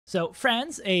So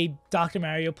Franz, a Dr.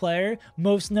 Mario player,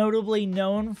 most notably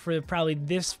known for probably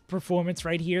this performance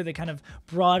right here that kind of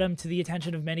brought him to the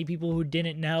attention of many people who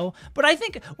didn't know. But I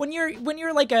think when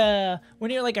you're like a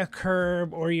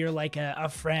Curb, or you're like a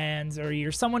Franz, or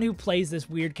you're someone who plays this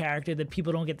weird character that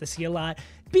people don't get to see a lot,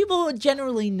 people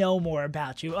generally know more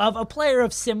about you. Of a player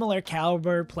of similar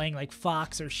caliber playing like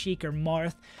Fox or Sheik or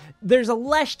Marth, there's a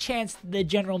less chance the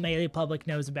general Melee public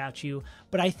knows about you.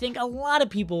 But I think a lot of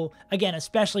people, again,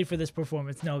 especially for this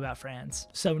performance, know about Franz.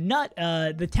 So Nut,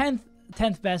 the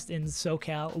 10th best in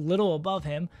SoCal, a little above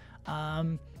him.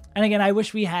 And again, I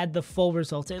wish we had the full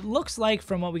results. It looks like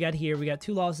from what we got here, we got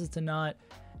 2 losses to Nut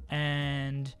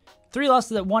and 3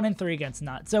 losses at 1 and 3 against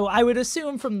Nut. So I would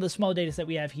assume from the small data set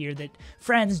we have here that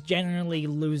Franz generally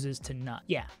loses to Nut.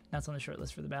 Yeah, Nut's on the short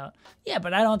list for the bout. Yeah,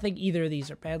 but I don't think either of these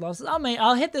are bad losses.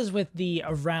 I'll hit this with the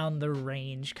around the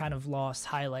range kind of loss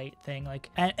highlight thing. Like,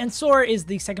 and Soar is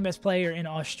the 2nd best player in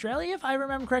Australia, if I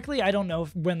remember correctly. I don't know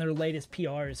when their latest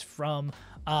PR is from.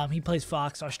 He plays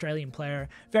Fox, Australian player,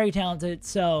 very talented.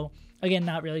 So again,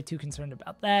 not really too concerned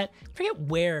about that. I forget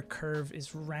where Curve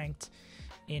is ranked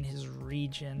in his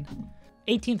region.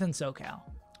 18th in SoCal.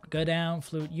 Go down,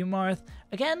 Flute, Umarth.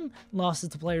 Again, losses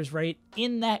to players right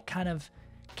in that kind of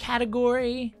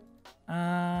category.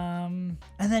 And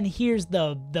then here's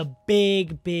the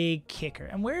big kicker.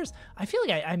 And I feel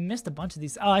like I missed a bunch of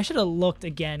these. Oh, I should have looked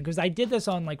again, because I did this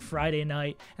on like Friday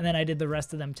night, and then I did the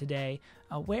rest of them today.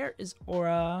 Where is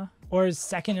Aura? Aura's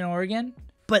 2nd in Oregon.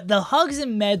 But the Hugs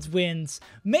and Medz wins,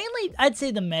 mainly I'd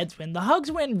say the Medz win. The Hugs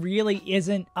win really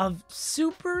isn't of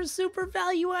super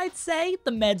value, I'd say.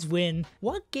 The Medz win,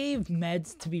 what gave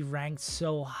Medz to be ranked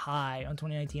so high on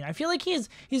 2019? I feel like he's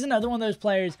another one of those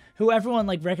players who everyone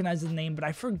like recognizes the name, but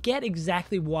I forget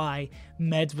exactly why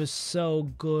Medz was so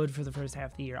good for the first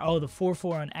half of the year. Oh, the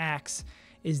 4-4 on Axe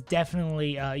is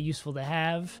definitely useful to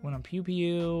have. Went on Pew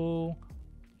Pew.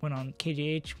 Went on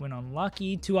KJH, went on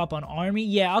Lucky, 2 up on Army.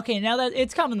 Yeah, okay, now that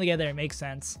it's coming together, it makes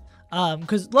sense.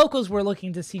 Because locals were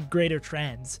looking to see greater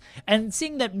trends. And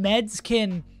seeing that Medz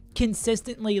can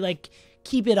consistently, like,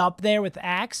 keep it up there with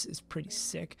Axe is pretty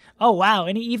sick. Oh, wow,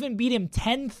 and he even beat him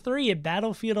 10-3 at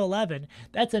Battlefield 11.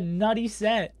 That's a nutty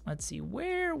set. Let's see,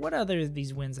 what other of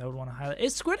these wins I would want to highlight?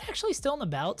 Is Squid actually still in the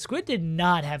bout? Squid did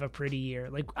not have a pretty year.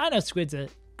 Like, I know Squid's a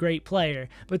great player,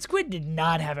 but Squid did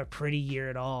not have a pretty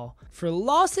year at all. For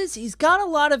losses, he's got a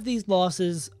lot of these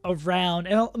losses around,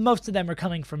 and most of them are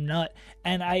coming from Nut.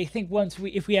 And I think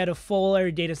if we had a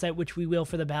fuller data set, which we will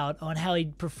for the bout, on how he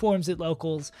performs at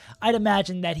locals, I'd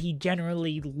imagine that he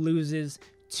generally loses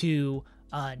to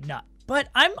Nut. But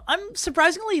I'm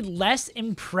surprisingly less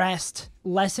impressed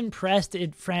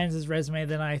at Franz's resume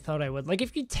than I thought I would. Like,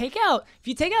 if you take out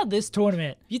this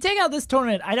tournament,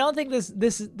 I don't think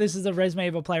this is a resume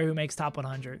of a player who makes top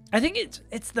 100. I think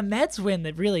it's the Medz win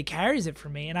that really carries it for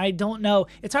me, and I don't know.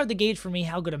 It's hard to gauge for me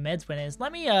how good a Medz win is.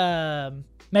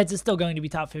 Medz is still going to be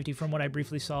top 50 from what I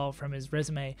briefly saw from his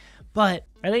resume, but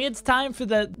I think it's time for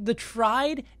the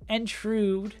tried and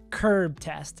true Curb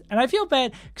test. And I feel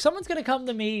bad. Someone's going to come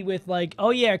to me with like,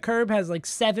 oh yeah, Curb has like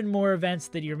 7 more events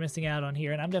that you're missing out on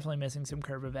here, and I'm definitely missing some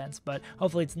Curb events, but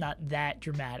hopefully it's not that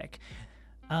dramatic.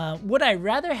 Would I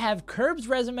rather have Curb's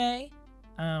resume,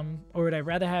 or would I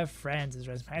rather have Franz's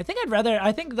resume? I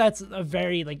think that's a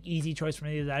very like easy choice for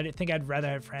me. I think I'd rather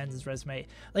have Franz's resume.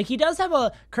 Like,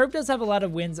 Curb does have a lot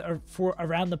of wins for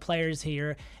around the players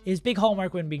here. His big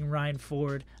hallmark win being Ryan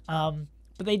Ford.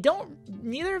 But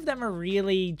neither of them are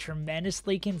really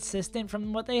tremendously consistent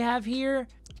from what they have here.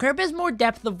 Curb has more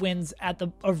depth of wins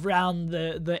around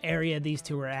the area these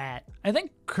two are at. I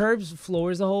think Curb's floor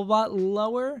is a whole lot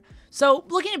lower. So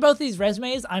looking at both these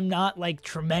resumes, I'm not like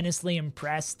tremendously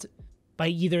impressed by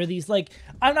either of these. Like,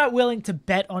 I'm not willing to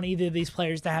bet on either of these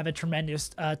players to have a tremendous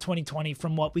 2020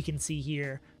 from what we can see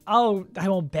here. I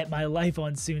won't bet my life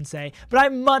on Sunsei, but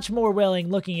I'm much more willing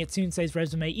looking at Sunsei's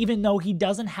resume, even though he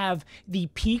doesn't have the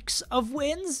peaks of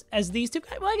wins as these two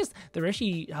guys. Well, I guess the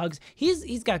Rishi Hugs,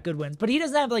 he's got good wins, but he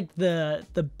doesn't have like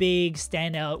the big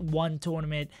standout one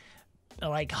tournament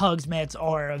like Hugs, Medz,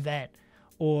 or event.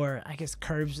 Or I guess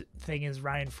Curb's thing is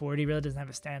Ryan Ford. He really doesn't have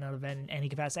a standout event in any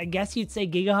capacity. I guess you'd say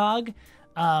Gigahog.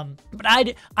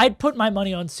 But I'd put my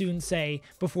money on Sunsei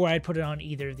before I'd put it on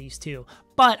either of these two.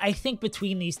 But I think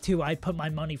between these two, I'd put my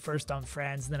money first on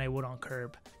Franz than I would on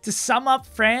Curb. To sum up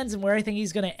Franz and where I think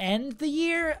he's going to end the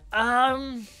year,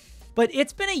 but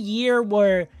it's been a year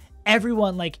where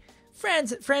everyone, like,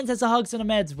 Franz has a Hugs and a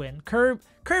Medz win. Curb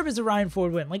is a Ryan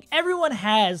Ford win. Like, everyone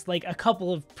has, like, a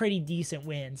couple of pretty decent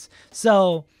wins.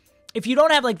 So if you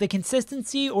don't have like the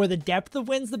consistency or the depth of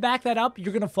wins to back that up,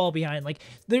 you're going to fall behind. Like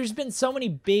there's been so many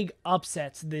big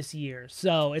upsets this year.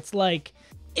 So it's like,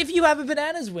 if you have a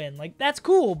Bananas win, like that's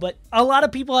cool, but a lot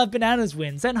of people have Bananas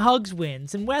wins and Hugs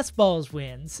wins and Westballs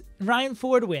wins, Ryan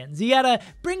Ford wins. You gotta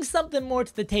bring something more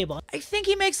to the table. I think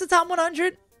he makes the top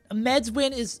 100. Medz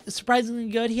win is surprisingly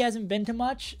good. He hasn't been to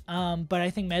much, but I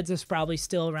think Medz is probably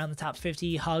still around the top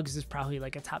 50. Hugs is probably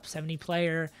like a top 70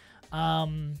 player.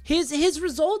 His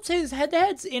results, his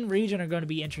head-to-heads in region are going to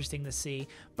be interesting to see,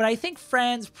 but I think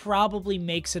Franz probably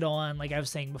makes it on, like I was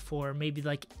saying before, maybe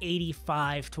like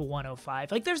 85 to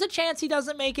 105. Like there's a chance he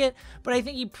doesn't make it, but I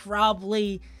think he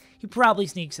probably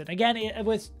sneaks it. Again, it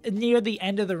was near the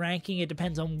end of the ranking. It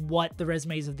depends on what the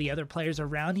resumes of the other players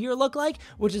around here look like,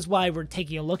 which is why we're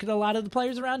taking a look at a lot of the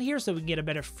players around here so we can get a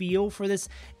better feel for this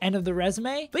end of the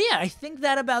resume. But yeah, I think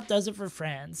that about does it for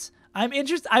Franz. I'm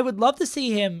interested. I would love to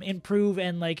see him improve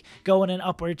and like go in an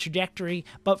upward trajectory,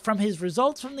 but from his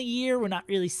results from the year, we're not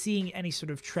really seeing any sort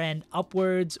of trend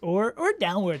upwards or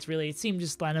downwards. Really, it seemed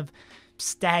just kind of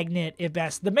stagnant at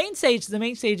best. The main stage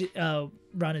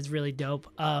run is really dope,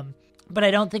 but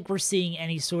I don't think we're seeing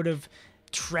any sort of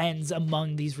trends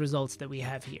among these results that we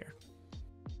have here.